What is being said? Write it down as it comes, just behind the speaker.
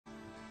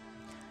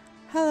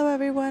Hello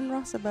everyone,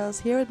 Rosabel's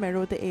here with my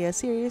Road to Eyja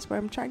series where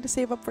I'm trying to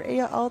save up for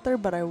Eyja Alter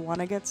but I want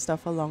to get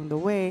stuff along the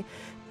way.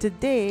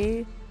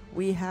 Today,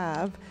 we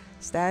have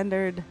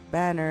Standard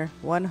Banner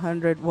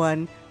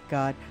 101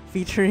 God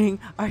featuring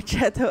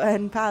Archetto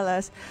and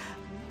Palace.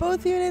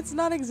 Both units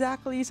not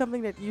exactly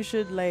something that you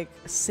should like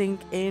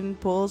sink in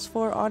pulls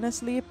for,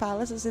 honestly.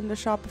 Palace is in the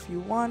shop if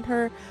you want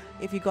her.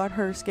 If you got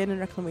her skin and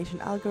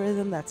reclamation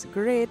algorithm, that's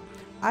great.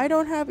 I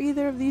don't have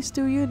either of these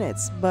two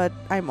units, but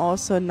I'm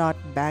also not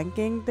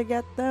banking to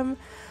get them.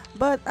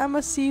 But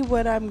I'ma see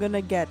what I'm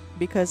gonna get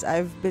because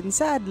I've been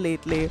sad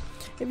lately.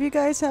 If you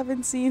guys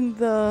haven't seen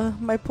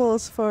my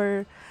pulls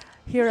for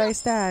Here I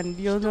Stand,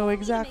 you'll know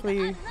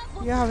exactly.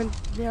 You haven't,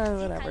 yeah,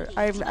 whatever.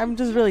 I'm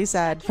just really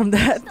sad from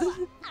that.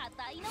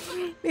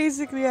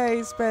 Basically,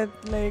 I spent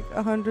like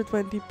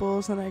 120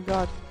 pulls and I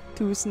got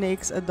 2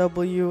 snakes, a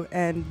W,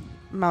 and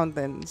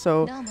mountain.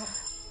 So,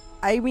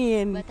 I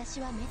mean,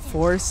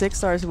 for 6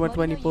 stars and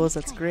 120 pulls,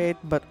 that's great,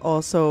 but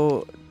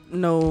also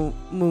no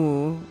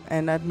moo,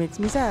 and that makes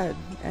me sad.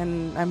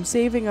 And I'm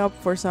saving up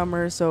for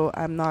summer, so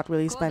I'm not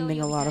really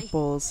spending a lot of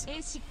pulls.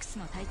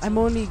 I'm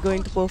only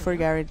going to pull for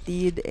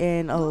guaranteed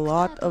in a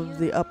lot of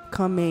the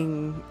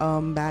upcoming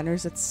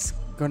banners that's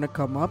gonna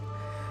come up.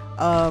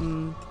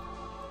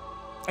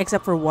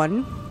 Except for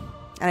one,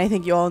 and I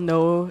think you all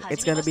know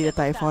it's gonna be the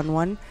Typhon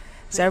one.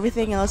 So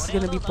everything else is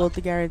gonna be pulled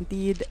to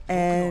guaranteed,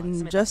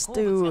 and just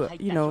to,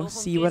 you know,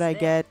 see what I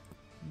get,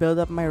 build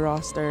up my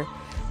roster,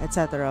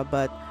 etc.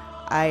 But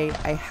I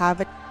have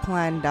it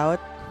planned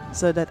out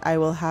so that I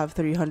will have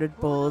 300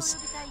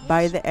 pulls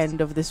by the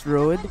end of this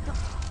road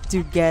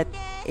to get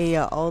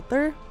Eyja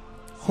Alter,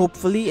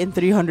 hopefully in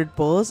 300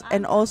 pulls,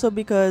 and also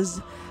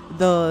because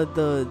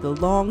the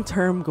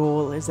long-term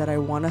goal is that I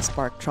want to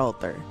spark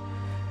Chalter.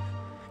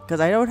 Because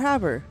I don't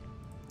have her.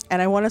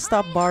 And I want to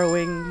stop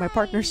borrowing my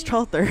partner's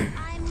Chalter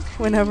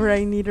whenever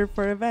I need her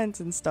for events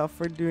and stuff,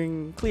 for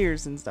doing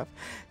clears and stuff.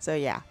 So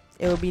yeah,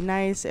 it would be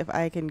nice if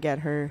I can get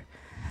her.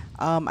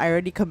 I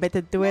already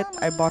committed to it.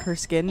 I bought her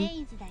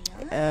skin,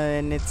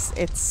 and it's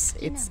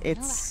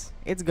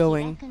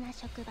going.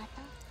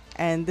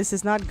 And this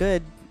is not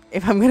good.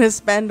 If I'm gonna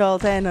spend all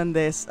 10 on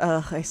this,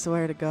 I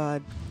swear to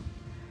God,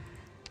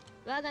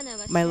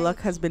 my luck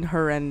has been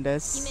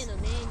horrendous.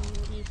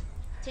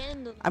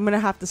 I'm gonna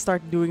have to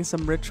start doing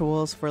some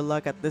rituals for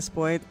luck at this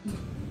point.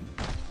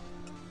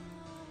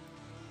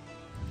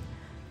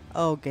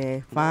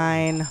 Okay,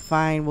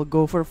 fine, we'll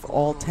go for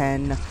all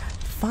 10.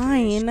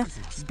 Fine,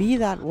 be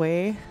that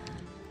way.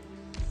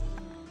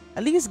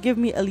 At least give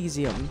me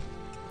Elysium.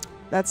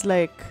 That's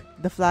like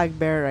the flag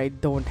bearer I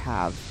don't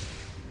have.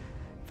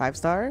 5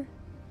 star?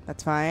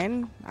 That's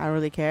fine, I don't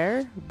really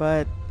care,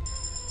 but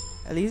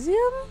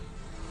Elysium?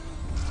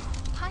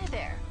 Hi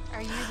there.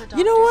 Are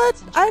you know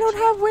what? I don't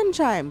have wind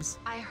chimes,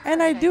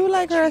 and I do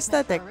like her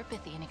aesthetic.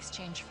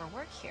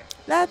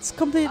 That's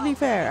completely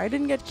fair. I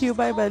didn't get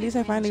Q-Buy, but at least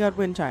I finally got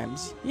wind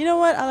chimes. You know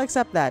what? I'll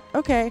accept that.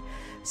 Okay.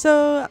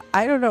 So,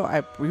 I don't know.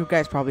 You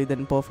guys probably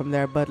didn't pull from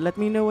there, but let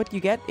me know what you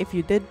get. If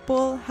you did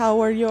pull,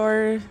 how are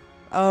your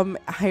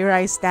Here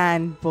I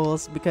Stand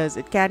pulls? Because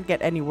it can't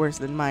get any worse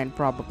than mine,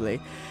 probably.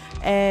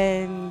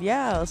 And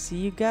yeah, I'll see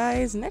you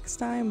guys next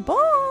time.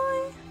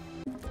 Bye!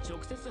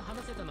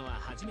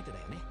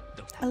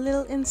 A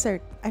little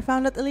insert. I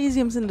found out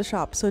Elysium's in the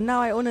shop, so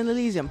now I own an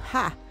Elysium.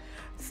 Ha!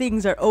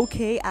 Things are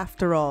okay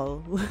after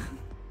all.